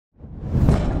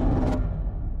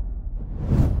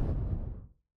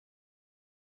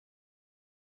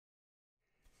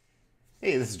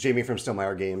Hey, this is Jamie from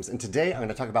Stonemaier Games, and today I'm going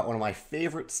to talk about one of my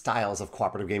favorite styles of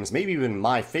cooperative games, maybe even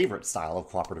my favorite style of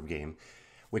cooperative game,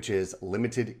 which is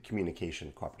limited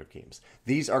communication cooperative games.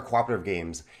 These are cooperative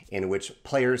games in which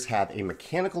players have a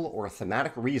mechanical or a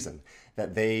thematic reason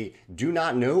that they do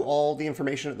not know all the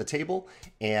information at the table,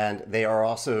 and they are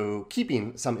also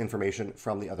keeping some information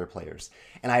from the other players.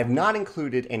 And I have not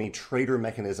included any trader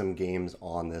mechanism games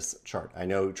on this chart. I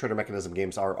know trader mechanism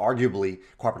games are arguably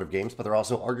cooperative games, but they're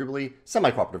also arguably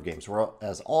semi-cooperative games,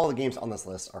 whereas all the games on this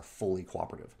list are fully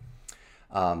cooperative.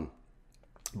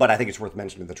 But I think it's worth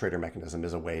mentioning the trader mechanism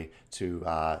is a way to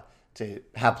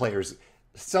have players,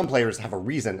 some players have a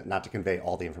reason not to convey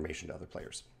all the information to other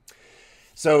players.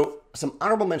 So some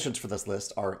honorable mentions for this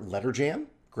list are Letter Jam,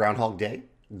 Groundhog Day,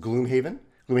 Gloomhaven.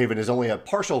 Gloomhaven is only a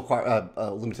partial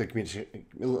limited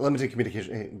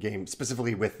communication game,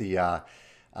 specifically with the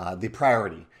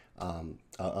priority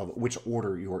of which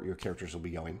order your characters will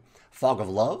be going. Fog of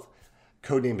Love,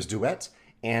 Codenames Duet,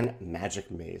 and Magic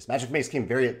Maze. Magic Maze came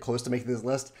very close to making this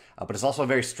list, but it's also a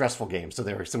very stressful game. So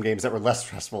there are some games that were less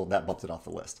stressful that bumped it off the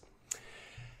list.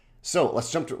 So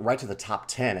let's jump right to the top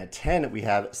 10. At 10, we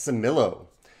have Samillo.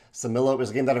 Samillo is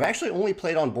a game that I've actually only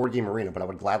played on Board Game Arena, but I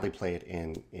would gladly play it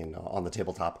on the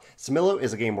tabletop. Samillo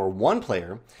is a game where one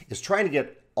player is trying to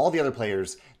get all the other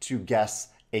players to guess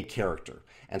a character.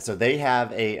 And so they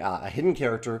have a hidden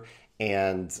character,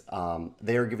 and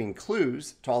they are giving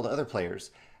clues to all the other players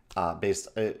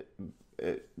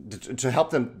to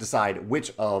help them decide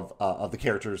which of the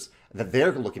characters that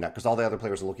they're looking at, because all the other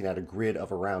players are looking at a grid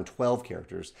of around 12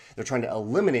 characters. They're trying to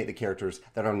eliminate the characters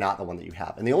that are not the one that you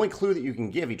have. And the only clue that you can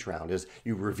give each round is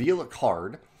you reveal a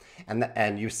card,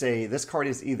 and you say this card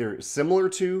is either similar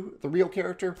to the real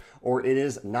character or it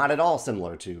is not at all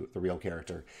similar to the real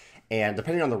character. And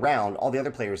depending on the round, all the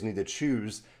other players need to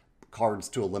choose cards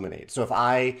to eliminate. So if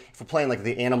we're playing like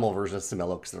the animal version of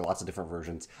Samillo, because there are lots of different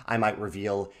versions, I might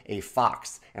reveal a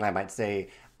fox, and I might say,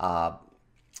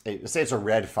 say it's a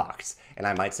red fox, and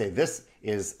I might say this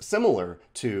is similar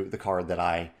to the card that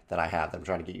I have that I'm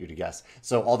trying to get you to guess.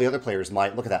 So all the other players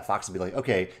might look at that fox and be like,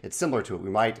 okay, it's similar to it. We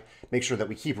might make sure that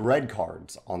we keep red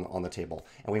cards on the table,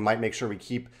 and we might make sure we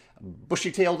keep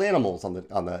bushy-tailed animals on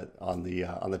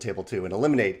the table too, and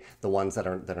eliminate the ones that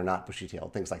are not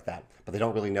bushy-tailed, things like that. But they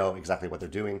don't really know exactly what they're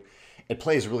doing. It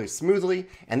plays really smoothly,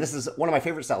 and this is one of my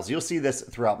favorite styles. You'll see this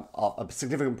throughout a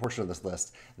significant portion of this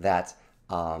list, that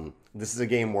this is a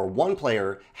game where one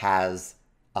player has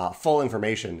full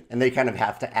information, and they kind of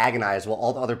have to agonize while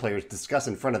all the other players discuss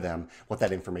in front of them what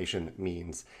that information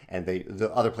means. And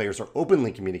the other players are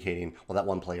openly communicating while that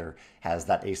one player has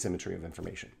that asymmetry of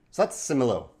information. So that's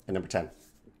Samillo at number 10.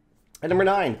 At number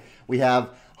 9, we have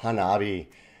Hanabi.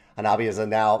 Hanabi is a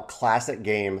now classic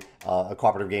game, a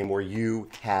cooperative game where you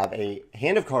have a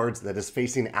hand of cards that is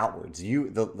facing outwards.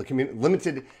 The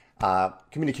limited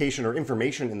communication or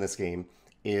information in this game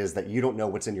is that you don't know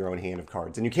what's in your own hand of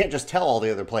cards, and you can't just tell all the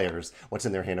other players what's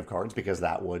in their hand of cards, because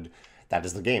that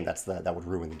is the game. That would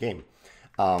ruin the game.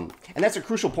 And that's a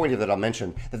crucial point here that I'll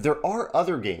mention, that there are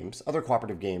other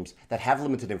cooperative games that have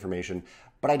limited information,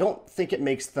 but I don't think it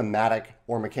makes thematic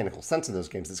or mechanical sense in those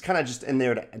games. It's kind of just in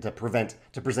there to present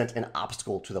an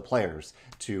obstacle to the players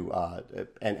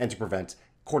and to prevent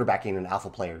quarterbacking and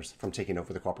alpha players from taking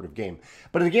over the cooperative game.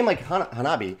 But in a game like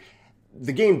Hanabi,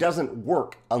 the game doesn't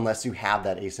work unless you have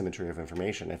that asymmetry of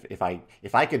information. If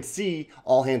I could see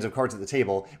all hands of cards at the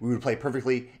table, we would play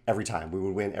perfectly every time. We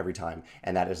would win every time.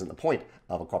 And that isn't the point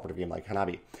of a cooperative game like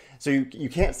Hanabi. So you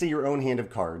can't see your own hand of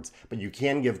cards, but you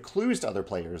can give clues to other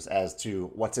players as to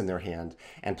what's in their hand.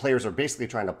 And players are basically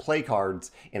trying to play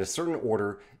cards in a certain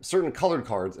order, certain colored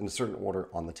cards in a certain order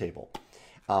on the table.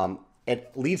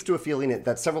 It leads to a feeling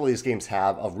that several of these games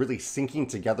have of really syncing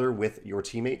together with your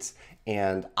teammates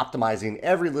and optimizing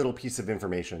every little piece of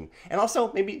information, and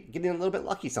also maybe getting a little bit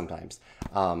lucky sometimes.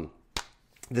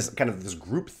 This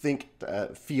group think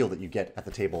feel that you get at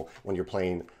the table when you're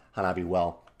playing Hanabi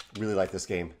well. Really like this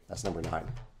game. That's number 9.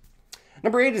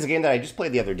 Number 8 is a game that I just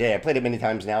played the other day. I played it many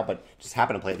times now, but just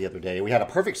happened to play it the other day. We had a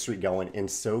perfect streak going in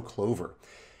So Clover.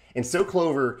 In So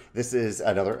Clover, this is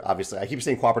another, obviously, I keep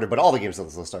saying cooperative, but all the games on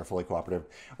this list are fully cooperative,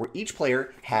 where each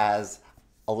player has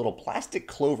a little plastic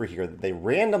clover here that they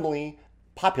randomly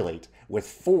populate with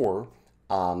four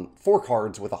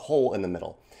cards with a hole in the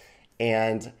middle.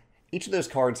 And each of those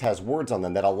cards has words on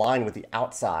them that align with the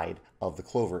outside of the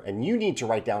clover, and you need to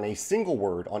write down a single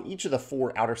word on each of the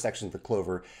 4 outer sections of the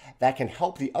clover that can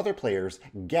help the other players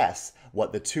guess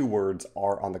what the 2 words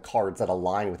are on the cards that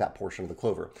align with that portion of the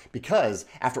clover. Because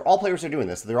after all players are doing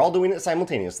this, they're all doing it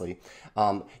simultaneously,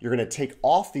 you're going to take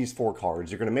off these 4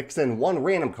 cards, you're going to mix in 1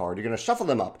 random card, you're going to shuffle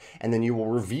them up, and then you will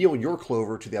reveal your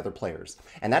clover to the other players.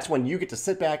 And that's when you get to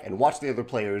sit back and watch the other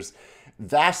players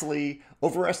vastly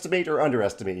overestimate or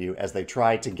underestimate you as they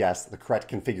try to guess the correct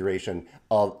configuration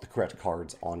of the correct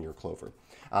cards on your clover.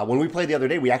 When we played the other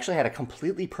day, we actually had a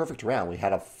completely perfect round. We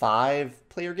had a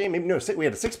 5-player game, we had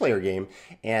a 6-player game,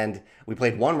 and we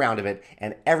played 1 round of it,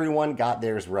 and everyone got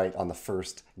theirs right on the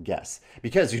first guess.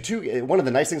 Because one of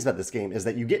the nice things about this game is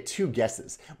that you get 2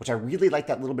 guesses, which I really like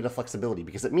that little bit of flexibility,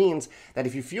 because it means that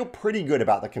if you feel pretty good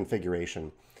about the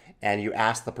configuration, and you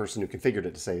ask the person who configured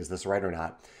it to say, is this right or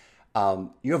not,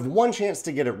 you have 1 chance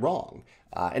to get it wrong.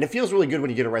 And it feels really good when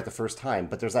you get it right the first time,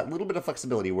 but there's that little bit of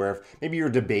flexibility where if maybe you're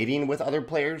debating with other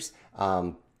players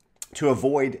to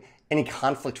avoid any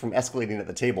conflict from escalating at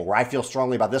the table, where I feel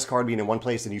strongly about this card being in one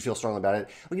place and you feel strongly about it,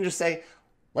 we can just say,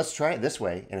 let's try it this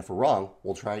way, and if we're wrong,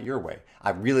 we'll try it your way. I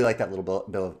really like that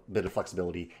little bit of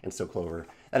flexibility in Still Clover.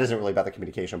 That isn't really about the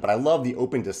communication, but I love the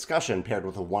open discussion paired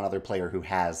with the 1 other player who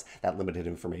has that limited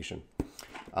information.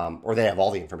 Or they have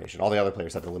all the information. All the other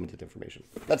players have the limited information.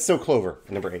 That's Still Clover,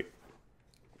 number 8.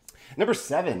 Number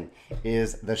 7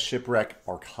 is the Shipwreck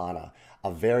Arcana,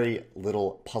 a very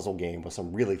little puzzle game with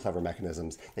some really clever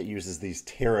mechanisms that uses these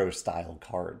tarot-style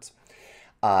cards.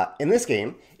 In this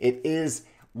game, it is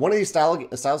one of these styles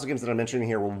of games that I'm mentioning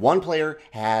here where one player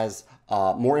has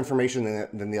more information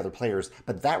than the other players,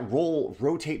 but that role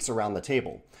rotates around the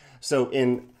table. So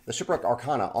in the Shipwreck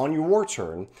Arcana, on your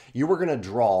turn, you are going to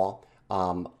draw...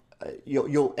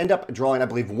 You'll end up drawing, I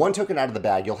believe, 1 token out of the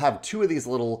bag. You'll have 2 of these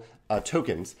little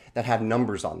tokens that have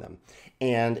numbers on them.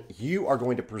 And you are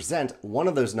going to present one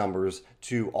of those numbers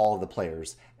to all of the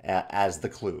players as the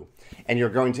clue. And you're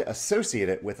going to associate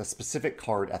it with a specific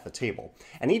card at the table.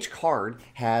 And each card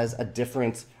has a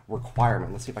different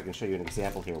requirement. Let's see if I can show you an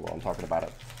example here while I'm talking about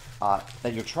it.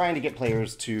 That you're trying to get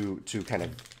players to kind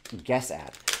of guess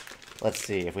at. Let's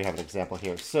see if we have an example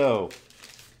here. So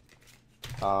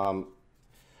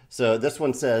this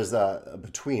one says,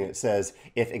 it says,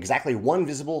 if exactly 1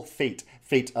 visible fate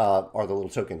are the little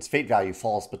tokens, fate value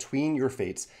falls between your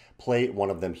fates, play one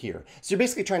of them here. So you're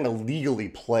basically trying to legally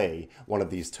play one of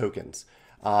these tokens.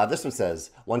 This one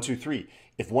says, 1, 2, 3.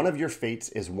 If one of your fates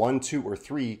is 1, 2, or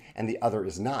 3, and the other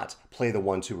is not, play the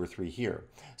 1, 2, or 3 here.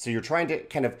 So you're trying to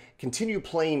kind of continue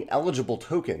playing eligible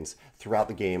tokens throughout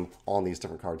the game on these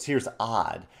different cards. Here's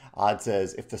odd. Odd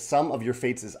says, if the sum of your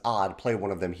fates is odd, play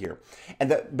one of them here.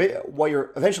 And what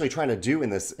you're eventually trying to do in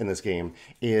this game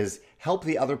is help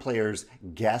the other players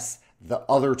guess the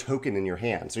other token in your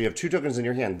hand. So you have 2 tokens in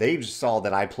your hand. They just saw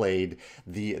that I played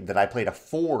a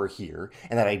 4 here,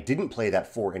 and that I didn't play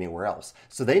that 4 anywhere else.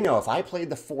 So they know if I played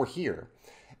the 4 here,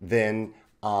 then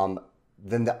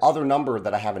the other number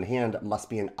that I have in hand must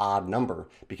be an odd number,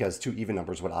 because 2 even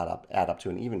numbers would add up to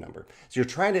an even number. So you're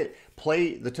trying to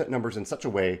play the numbers in such a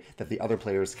way that the other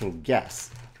players can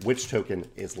guess which token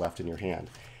is left in your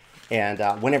hand. And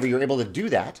whenever you're able to do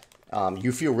that,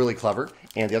 you feel really clever,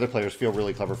 and the other players feel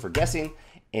really clever for guessing,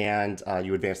 and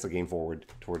you advance the game forward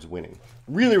towards winning.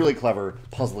 Really, really clever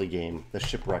puzzly game, the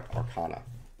Shipwreck Arcana.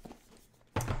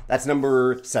 That's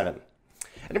number 7.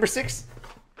 At number 6,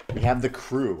 we have the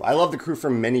Crew. I love the Crew for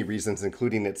many reasons,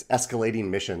 including its escalating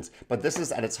missions, but this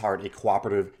is at its heart a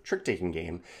cooperative trick-taking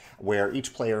game where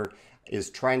each player is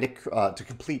trying to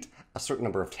complete a certain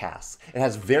number of tasks. It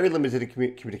has very limited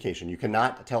communication. You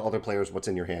cannot tell other players what's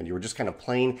in your hand. You're just kind of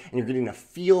playing, and you're getting a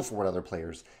feel for what other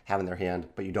players have in their hand,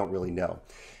 but you don't really know.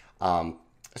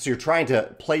 So you're trying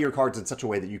to play your cards in such a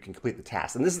way that you can complete the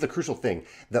task. And this is the crucial thing.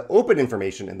 The open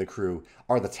information in the Crew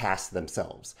are the tasks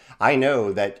themselves. I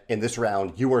know that in this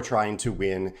round, you are trying to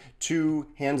win 2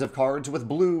 hands of cards with a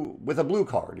blue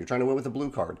card. You're trying to win with a blue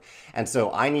card. And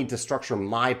so I need to structure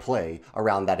my play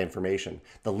around that information.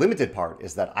 The limited part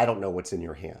is that I don't know what's in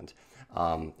your hand.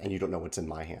 And you don't know what's in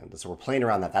my hand. So we're playing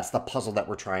around that. That's the puzzle that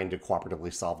we're trying to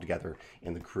cooperatively solve together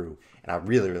in the Crew. And I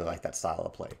really, really like that style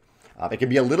of play. It can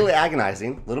be a little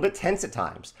agonizing, a little bit tense at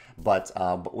times, but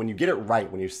when you get it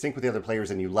right, when you sync with the other players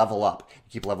and you level up,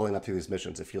 you keep leveling up through these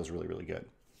missions, it feels really, really good.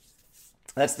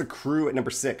 That's the Crew at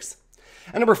number 6.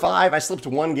 At number 5, I slipped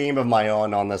 1 game of my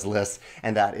own on this list,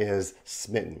 and that is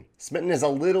Smitten. Smitten is a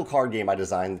little card game I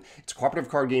designed. It's a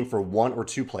cooperative card game for 1 or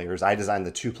 2 players. I designed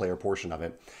the 2-player portion of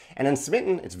it. And in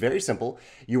Smitten, it's very simple.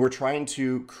 You were trying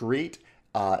to create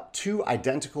 2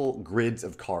 identical grids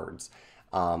of cards.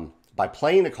 by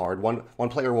playing a card, one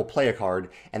player will play a card,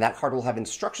 and that card will have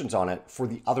instructions on it for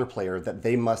the other player that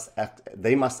they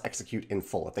must execute in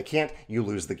full. If they can't, you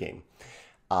lose the game.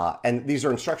 And these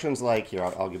are instructions like, here,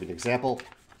 I'll give you an example.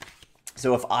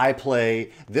 So if I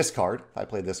play this card,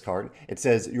 it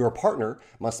says your partner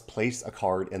must place a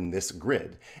card in this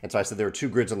grid. And so I said there are 2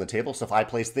 grids on the table. So if I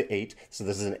place the 8, so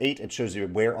this is an 8, it shows you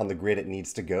where on the grid it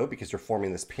needs to go because you're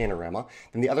forming this panorama.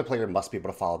 Then the other player must be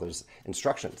able to follow those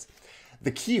instructions. The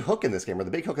key hook in this game, or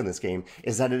the big hook in this game,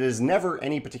 is that it is never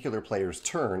any particular player's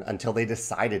turn until they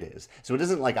decide it is. So it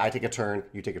isn't like I take a turn,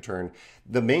 you take a turn.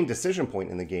 The main decision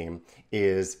point in the game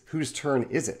is whose turn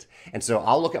is it? And so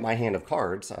I'll look at my hand of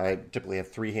cards. I typically have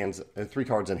 3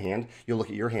 cards in hand. You'll look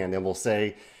at your hand and we'll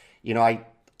say, you know, I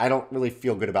don't really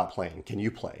feel good about playing. Can you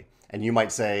play? And you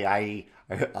might say, I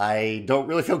don't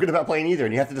really feel good about playing either.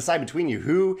 And you have to decide between you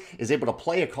who is able to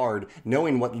play a card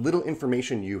knowing what little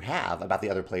information you have about the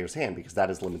other player's hand, because that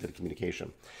is limited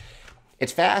communication.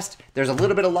 It's fast. There's a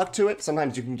little bit of luck to it.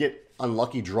 Sometimes you can get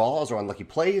unlucky draws or unlucky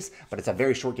plays, but it's a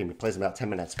very short game. It plays in about 10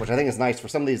 minutes, which I think is nice for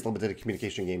some of these limited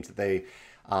communication games that they,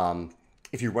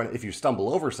 if you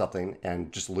stumble over something and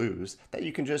just lose, that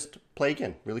you can just play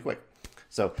again really quick.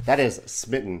 So that is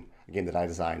Smitten, a game that I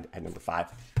designed at number 5.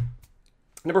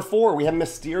 Number 4, we have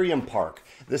Mysterium Park.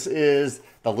 This is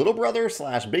the little brother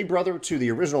 / big brother to the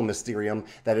original Mysterium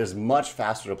that is much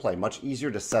faster to play, much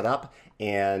easier to set up,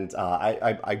 and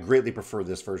I greatly prefer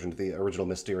this version to the original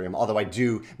Mysterium, although I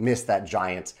do miss that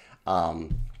giant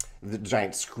the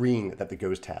giant screen that the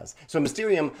ghost has. So in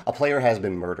Mysterium, a player has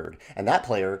been murdered, and that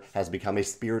player has become a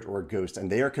spirit or a ghost,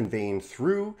 and they are conveying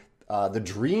through the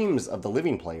dreams of the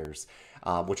living players,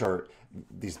 which are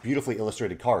these beautifully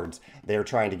illustrated cards. They're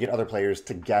trying to get other players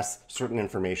to guess certain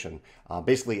information,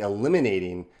 basically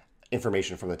eliminating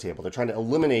information from the table. They're trying to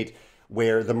eliminate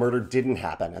where the murder didn't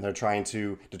happen, and they're trying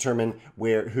to determine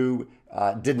who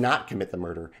did not commit the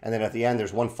murder. And then at the end,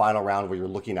 there's one final round where you're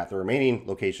looking at the remaining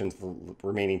locations, the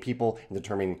remaining people, and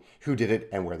determining who did it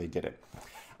and where they did it.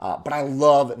 But I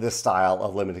love this style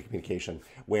of limited communication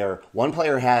where one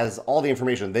player has all the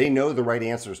information. They know the right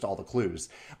answers to all the clues,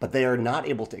 but they are not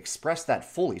able to express that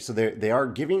fully. So they are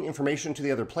giving information to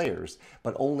the other players,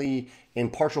 but only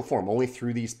in partial form, only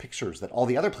through these pictures that all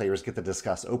the other players get to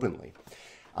discuss openly.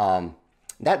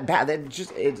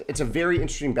 It's a very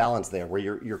interesting balance there where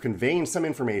you're conveying some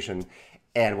information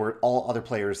and where all other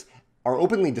players are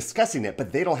openly discussing it,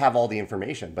 but they don't have all the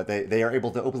information, but they are able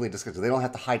to openly discuss it. They don't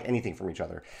have to hide anything from each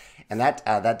other. And that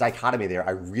dichotomy there,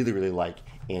 I really, really like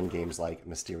in games like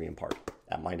Mysterium Park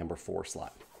at my number 4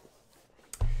 slot.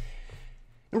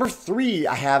 Number 3,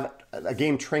 I have a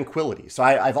game Tranquility. So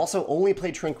I've also only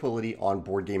played Tranquility on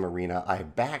Board Game Arena. I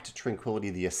backed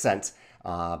Tranquility The Ascent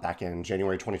back in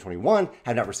January 2021.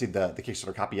 Have not received the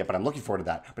Kickstarter copy yet, but I'm looking forward to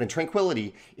that. But in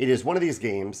Tranquility, it is one of these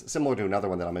games, similar to another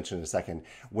one that I'll mention in a second,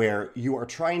 where you are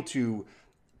trying to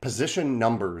position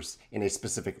numbers in a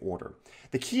specific order.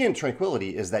 The key in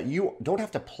Tranquility is that you don't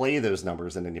have to play those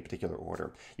numbers in any particular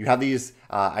order. You have these,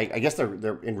 I guess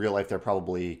they're in real life, they're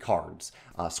probably cards,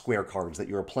 square cards that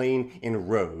you're playing in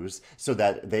rows so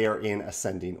that they are in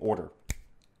ascending order.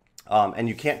 And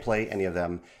you can't play any of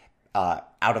them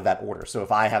out of that order. So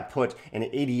if I have put an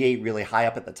 88 really high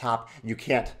up at the top, you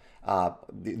can't,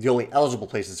 the only eligible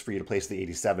places for you to place the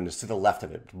 87 is to the left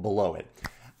of it, below it.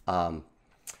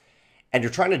 And you're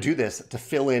trying to do this to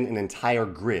fill in an entire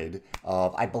grid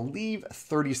of, I believe,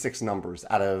 36 numbers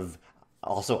out of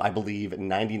also, I believe,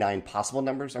 99 possible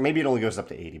numbers, or maybe it only goes up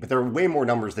to 80, but there are way more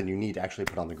numbers than you need to actually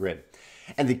put on the grid.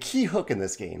 And the key hook in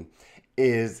this game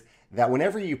is that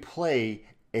whenever you play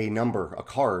a number, a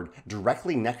card,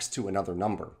 directly next to another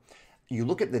number, you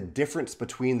look at the difference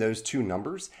between those two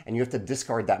numbers and you have to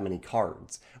discard that many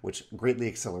cards, which greatly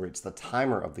accelerates the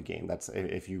timer of the game. That's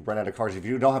if you run out of cards. If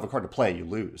you don't have a card to play, you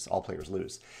lose. All players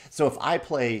lose. So if I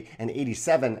play an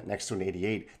 87 next to an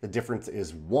 88, the difference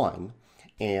is 1,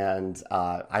 and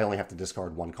I only have to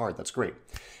discard 1 card. That's great.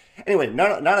 Anyway,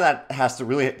 none of that has to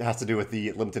do with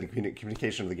the limited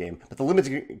communication of the game. But the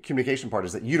limited communication part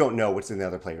is that you don't know what's in the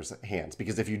other player's hands.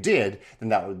 Because if you did, then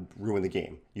that would ruin the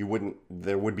game.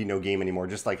 There would be no game anymore.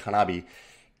 Just like Hanabi,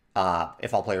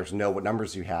 if all players know what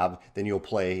numbers you have, then you'll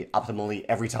play optimally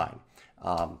every time.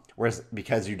 Whereas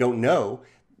because you don't know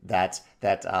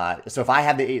so if I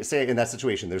have say in that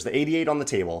situation, there's the 88 on the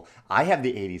table, I have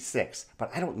the 86,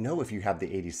 but I don't know if you have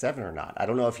the 87 or not. I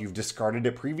don't know if you've discarded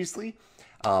it previously.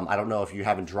 I don't know if you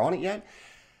haven't drawn it yet.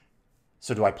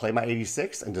 So do I play my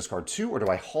 86 and discard 2, or do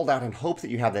I hold out and hope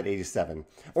that you have that 87?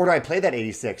 Or do I play that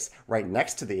 86 right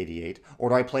next to the 88, or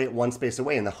do I play it one space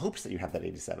away in the hopes that you have that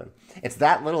 87? It's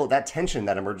that tension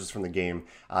that emerges from the game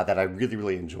that I really,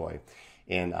 really enjoy.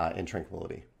 in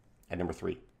Tranquility at number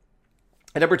 3.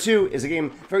 And number 2 is a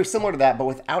game very similar to that, but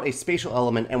without a spatial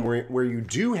element and where you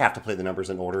do have to play the numbers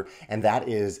in order, and that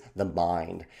is The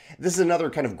Mind. This is another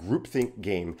kind of groupthink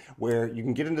game where you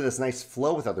can get into this nice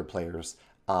flow with other players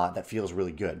that feels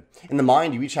really good. In The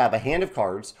Mind, you each have a hand of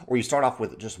cards, or you start off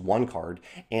with just one card,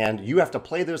 and you have to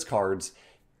play those cards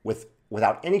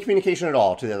without any communication at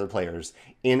all to the other players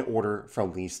in order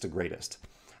from least to greatest.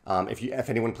 If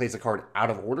anyone plays a card out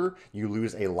of order, you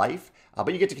lose a life,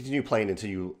 but you get to continue playing until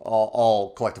you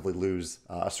all collectively lose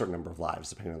a certain number of lives,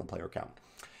 depending on the player count.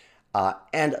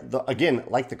 Again,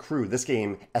 like The Crew, this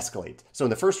game escalates. So in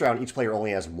the first round, each player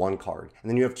only has one card, and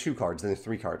then you have 2 cards, and then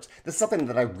 3 cards. This is something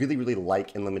that I really, really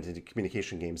like in limited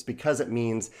communication games because it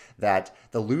means that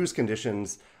the lose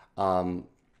conditions aren't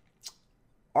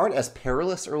as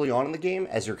perilous early on in the game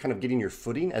as you're kind of getting your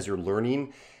footing, as you're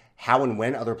learning how and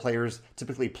when other players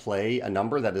typically play a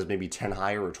number that is maybe 10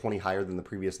 higher or 20 higher than the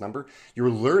previous number.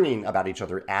 You're learning about each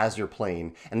other as you're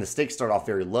playing, and the stakes start off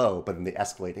very low, but then they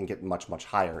escalate and get much, much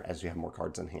higher as you have more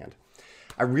cards in hand.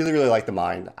 I really, really like The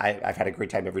Mind. I've had a great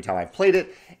time every time I've played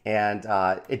it, and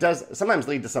it does sometimes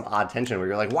lead to some odd tension where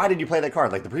you're like, why did you play that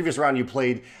card? Like the previous round, you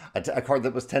played a card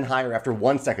that was 10 higher after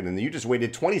 1 second, and then you just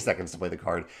waited 20 seconds to play the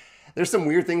card. There's some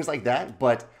weird things like that,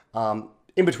 but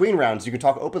in between rounds, you can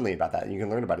talk openly about that and you can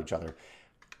learn about each other.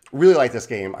 Really like this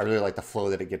game. I really like the flow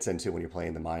that it gets into when you're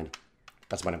playing The Mind.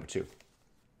 That's my number 2.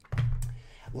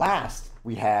 Last,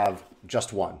 we have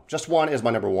Just One. Just One is my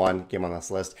number 1 game on this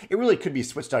list. It really could be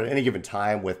switched out at any given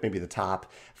time with maybe the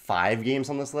top 5 games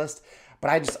on this list.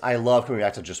 But I love coming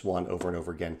back to Just One over and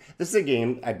over again. This is a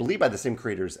game, I believe, by the same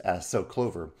creators as So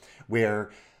Clover,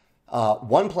 where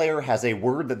one player has a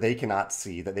word that they cannot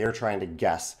see that they are trying to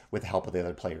guess with the help of the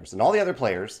other players. And all the other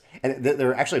players, and there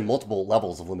are actually multiple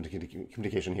levels of limited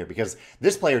communication here because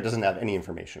this player doesn't have any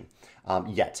information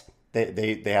yet.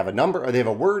 They have a number or they have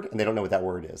a word and they don't know what that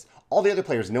word is. All the other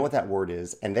players know what that word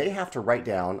is and they have to write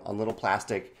down on little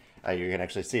plastic, you can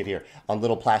actually see it here, on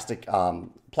little plastic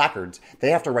placards,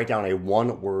 they have to write down a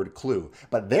 1-word clue.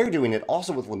 But they're doing it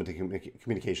also with limited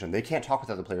communication. They can't talk with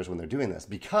other players when they're doing this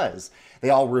because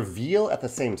they all reveal at the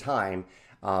same time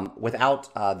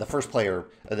without the first player,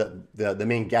 the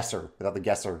main guesser, without the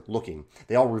guesser looking.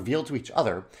 They all reveal to each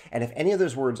other, and if any of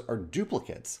those words are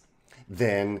duplicates,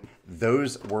 then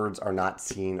those words are not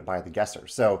seen by the guesser.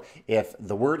 So if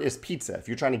the word is pizza, if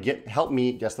you're trying to help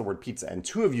me guess the word pizza, and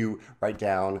 2 of you write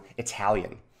down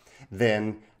Italian,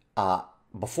 then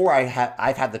before I've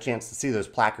had the chance to see those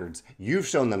placards, you've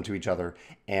shown them to each other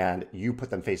and you put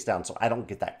them face down so I don't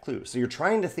get that clue. So you're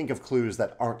trying to think of clues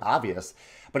that aren't obvious,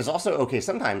 but it's also okay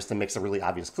sometimes to mix a really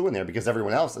obvious clue in there because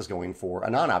everyone else is going for a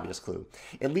non-obvious clue.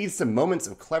 It leads to moments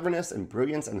of cleverness and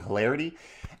brilliance and hilarity.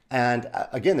 And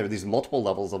again, there are these multiple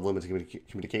levels of limited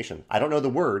communication. I don't know the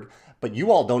word, but you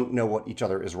all don't know what each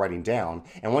other is writing down.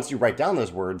 And once you write down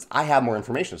those words, I have more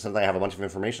information. So I have a bunch of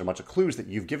information, a bunch of clues that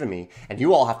you've given me, and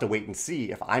you all have to wait and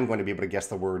see if I'm going to be able to guess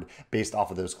the word based off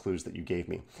of those clues that you gave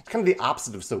me. It's kind of the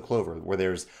opposite of So Clover, where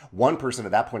there's one person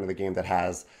at that point in the game that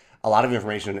has a lot of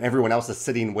information, and everyone else is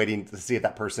sitting waiting to see if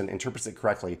that person interprets it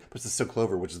correctly, but it's So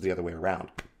Clover, which is the other way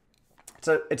around.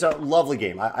 It's a lovely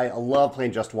game. I love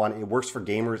playing Just One. It works for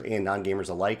gamers and non-gamers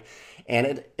alike. And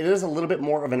it is a little bit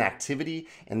more of an activity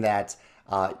in that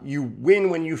you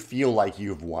win when you feel like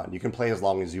you've won. You can play as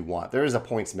long as you want. There is a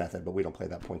points method, but we don't play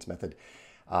that points method.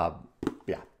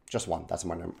 Yeah, Just One. That's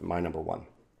my number 1.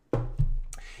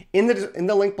 In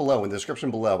the link below, in the description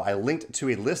below, I linked to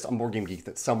a list on BoardGameGeek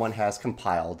that someone has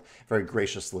compiled very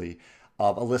graciously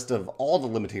of a list of all the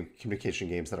limited communication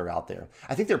games that are out there.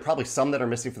 I think there are probably some that are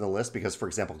missing from the list because, for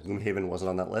example, Gloomhaven wasn't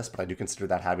on that list, but I do consider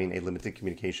that having a limited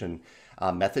communication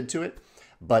method to it,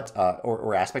 but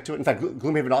or aspect to it. In fact,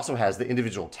 Gloomhaven also has the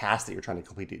individual tasks that you're trying to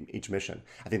complete in each mission.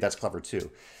 I think that's clever too.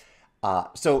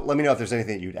 So let me know if there's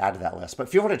anything that you'd add to that list. But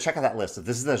feel free to check out that list. If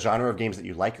this is the genre of games that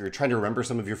you like or you're trying to remember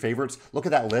some of your favorites, look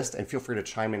at that list and feel free to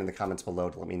chime in the comments below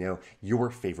to let me know your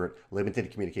favorite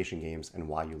limited communication games and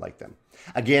why you like them.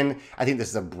 Again, I think this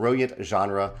is a brilliant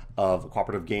genre of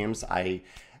cooperative games. I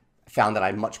found that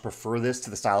I much prefer this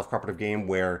to the style of cooperative game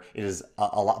where it is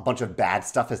a bunch of bad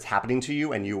stuff is happening to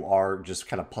you and you are just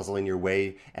kind of puzzling your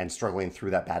way and struggling through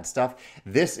that bad stuff.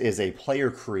 This is a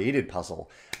player-created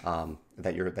puzzle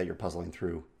that you're puzzling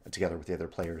through together with the other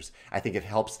players. I think it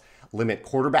helps limit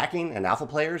quarterbacking and alpha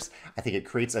players. I think it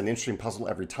creates an interesting puzzle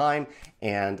every time,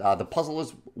 and the puzzle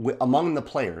is among the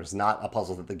players, not a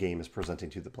puzzle that the game is presenting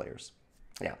to the players.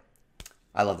 Yeah.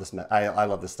 I love this. I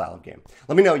love this style of game.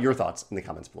 Let me know your thoughts in the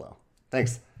comments below.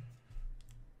 Thanks.